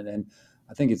sing on it. And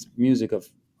I think it's music of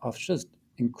just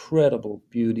incredible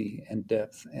beauty and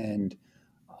depth. And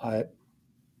I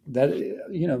that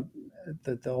you know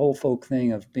the whole folk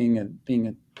thing of being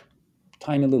a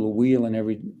tiny little wheel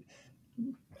in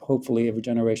hopefully every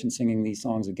generation singing these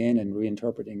songs again and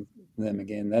reinterpreting them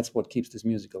again. That's what keeps this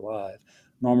music alive.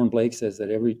 Norman Blake says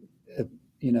that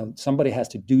somebody has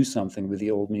to do something with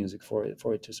the old music for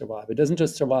it to survive. It doesn't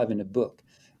just survive in a book.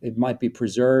 It might be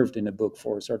preserved in a book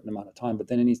for a certain amount of time, but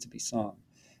then it needs to be sung.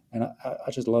 And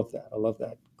I just love that. I love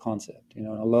that concept, and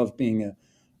I love being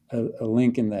a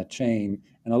link in that chain.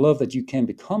 And I love that you can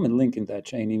become a link in that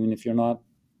chain, even if you're not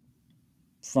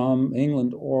from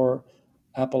England or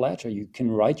Appalachia. You can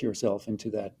write yourself into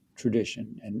that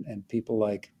tradition. And people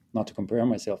like, not to compare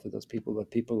myself with those people,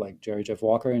 but people like Jerry Jeff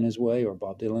Walker in his way, or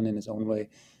Bob Dylan in his own way,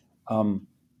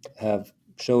 have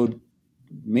showed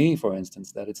me, for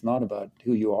instance, that it's not about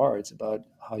who you are, it's about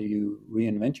how you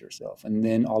reinvent yourself. And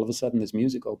then all of a sudden this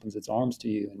music opens its arms to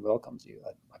you and welcomes you.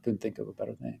 I couldn't think of a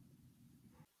better thing.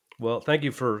 Well, thank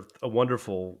you for a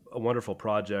wonderful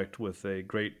project with a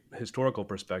great historical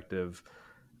perspective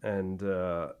and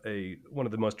one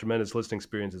of the most tremendous listening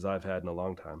experiences I've had in a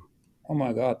long time. Oh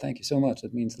my God, thank you so much.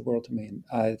 That means the world to me. And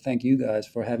I thank you guys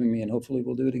for having me, and hopefully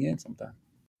we'll do it again sometime.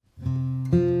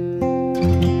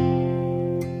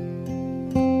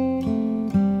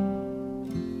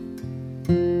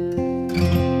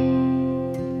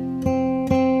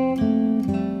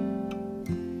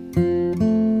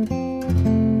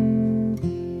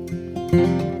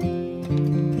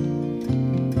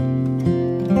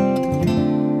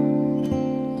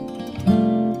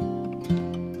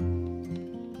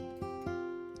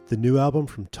 The new album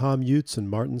from Thomm Jutz and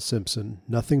Martin Simpson,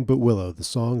 Nothing But Willow, the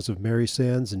songs of Mary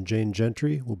Sands and Jane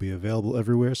Gentry, will be available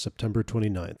everywhere September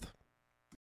 29th.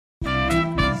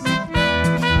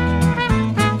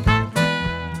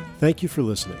 Thank you for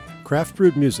listening. Craft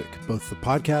Brewed Music, both the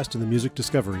podcast and the Music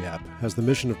Discovery app, has the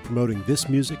mission of promoting this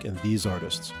music and these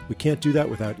artists. We can't do that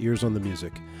without ears on the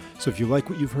music. So if you like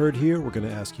what you've heard here, we're going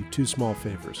to ask you two small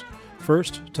favors.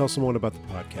 First, tell someone about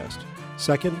the podcast.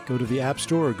 Second, go to the App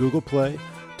Store or Google Play,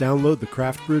 download the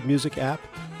Craft Brewed Music app,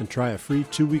 and try a free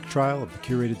 2-week trial of the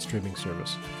curated streaming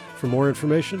service. For more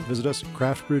information, visit us at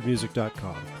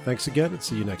craftbrewedmusic.com. Thanks again, and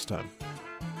see you next time.